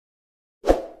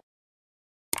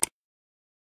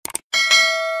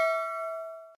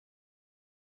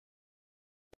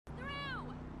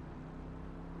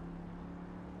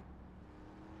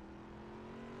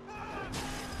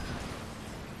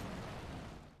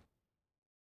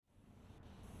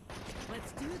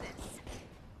do this.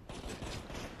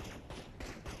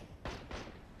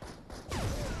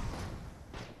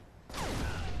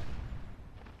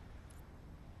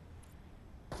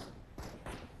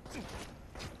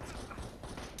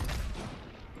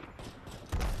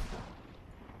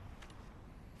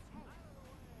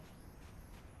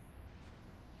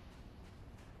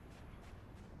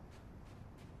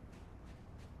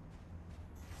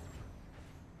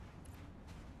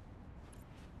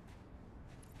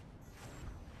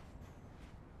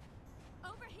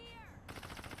 Over here!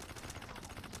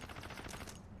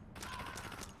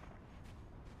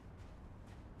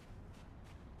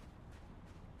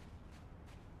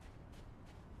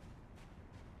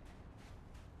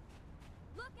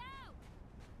 Look out!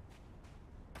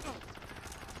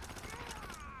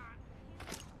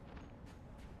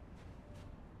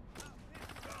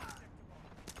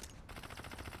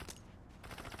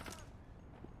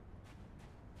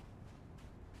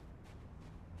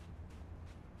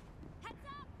 Heads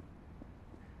up!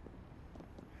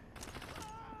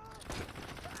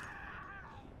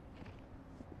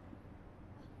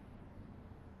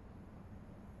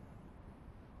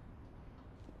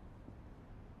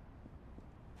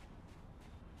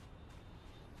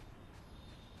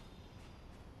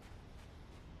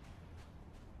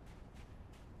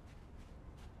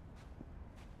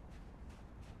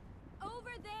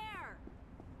 Over there!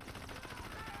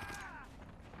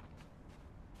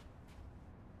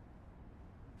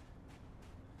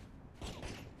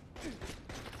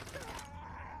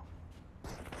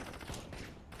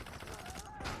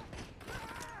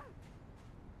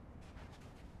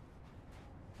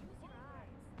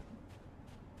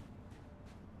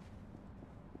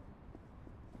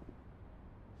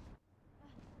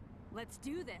 Let's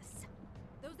do this.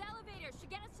 Those elevators should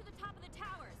get us to the top of the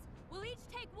towers. We'll each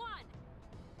take one.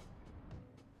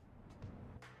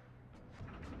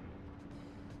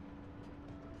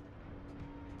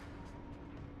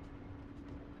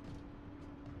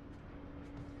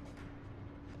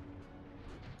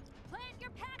 Plant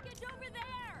your package over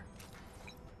there.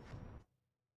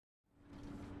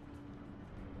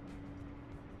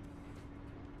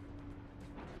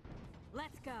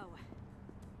 Let's go.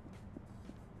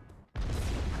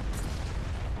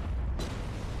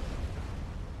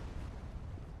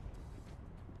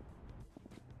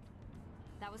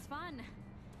 That was fun.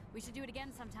 We should do it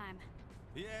again sometime.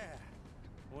 Yeah.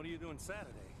 What are you doing Saturday?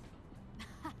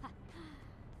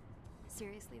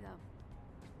 Seriously, though.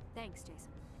 Thanks,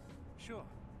 Jason. Sure.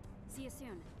 See you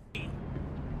soon.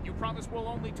 You promise we'll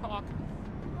only talk?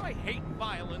 I hate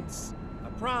violence. I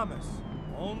promise.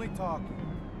 Only talking.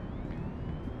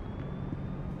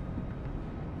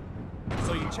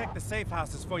 So you check the safe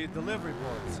houses for your delivery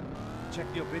boards. Check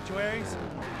the obituaries?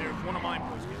 There's one of my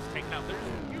boys gets taken out.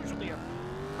 There's usually a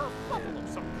kerfuffle of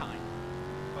some kind.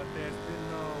 But there's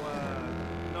been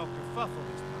no kerfuffle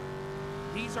this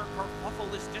time. These are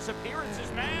kerfuffle-less disappearances,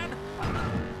 man!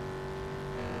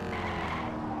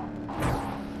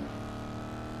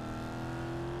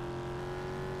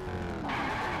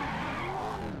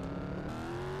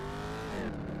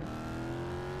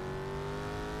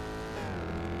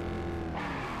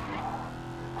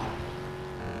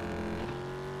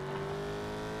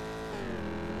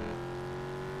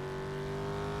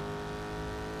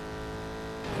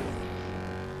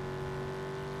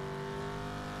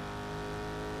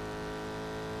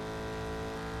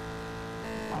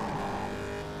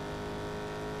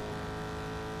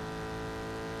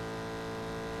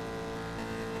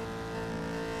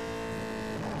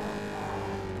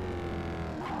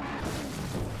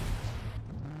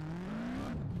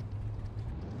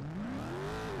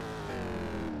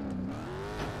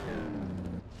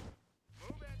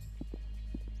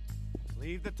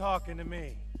 Leave the talking to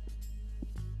me.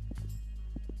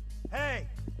 Hey!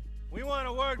 We want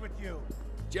a word with you.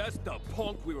 Just the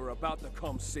punk we were about to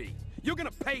come see. You're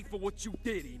gonna pay for what you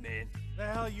did, E-Man. The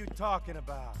hell you talking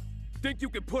about? Think you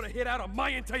can put a hit out on my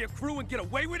entire crew and get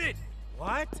away with it?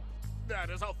 What? That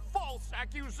is a false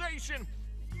accusation!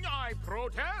 I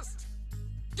protest!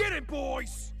 Get it,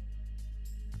 boys!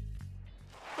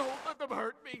 Don't let them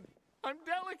hurt me. I'm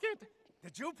delicate.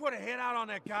 Did you put a hit out on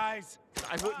that guys?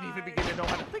 I wouldn't even begin to know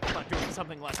how to think about doing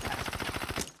something like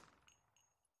that.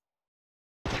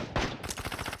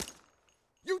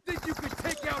 You think you could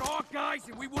take out our guys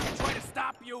and we wouldn't try to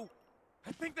stop you?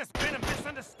 I think there's been a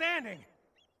misunderstanding.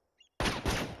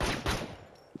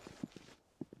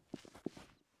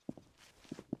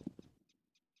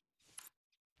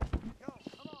 Yo,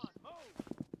 come on, move!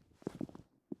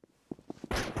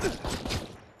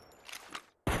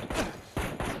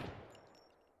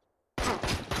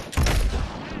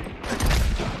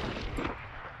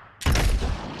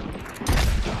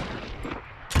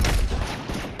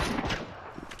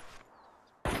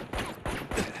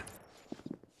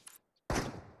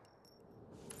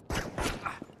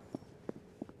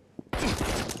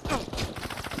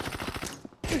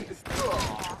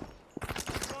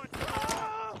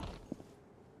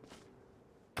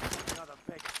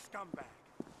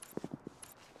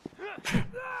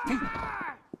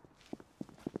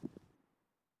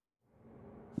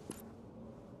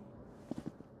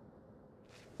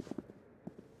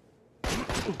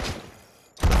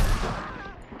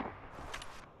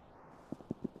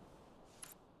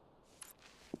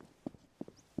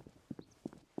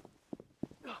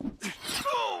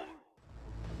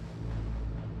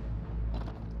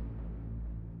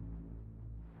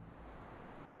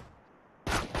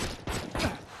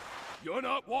 You're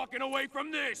not walking away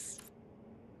from this!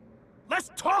 Let's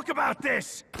talk about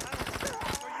this!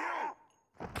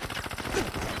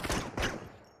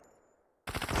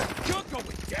 You're going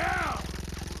down!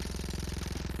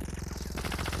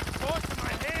 Force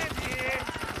my hand here!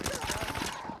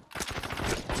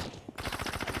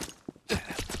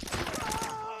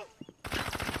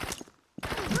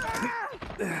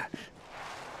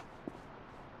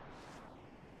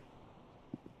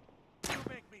 You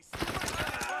make me sick.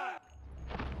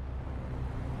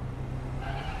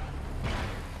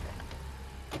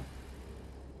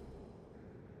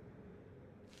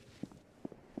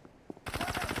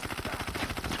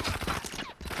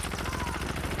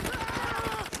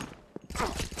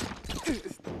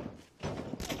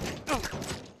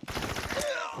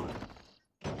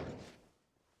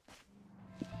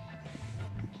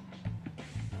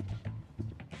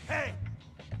 Hey!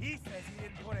 He says he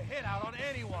didn't put a hit out on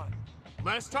anyone.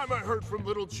 Last time I heard from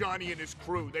Little Johnny and his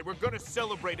crew, they were gonna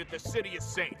celebrate at the City of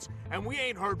Saints, and we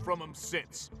ain't heard from them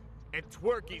since. And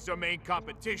Twerky's our main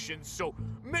competition, so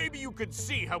maybe you could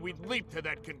see how we'd leap to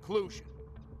that conclusion.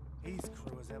 His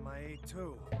crew is MIA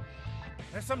too.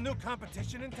 There's some new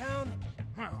competition in town?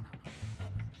 Well,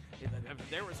 if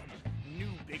there was a new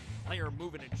big player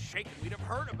moving and shaking, we'd have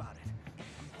heard about it.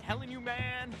 I'm telling you,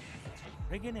 man, it's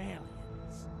friggin'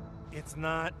 aliens. It's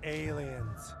not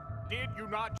aliens. Did you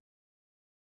not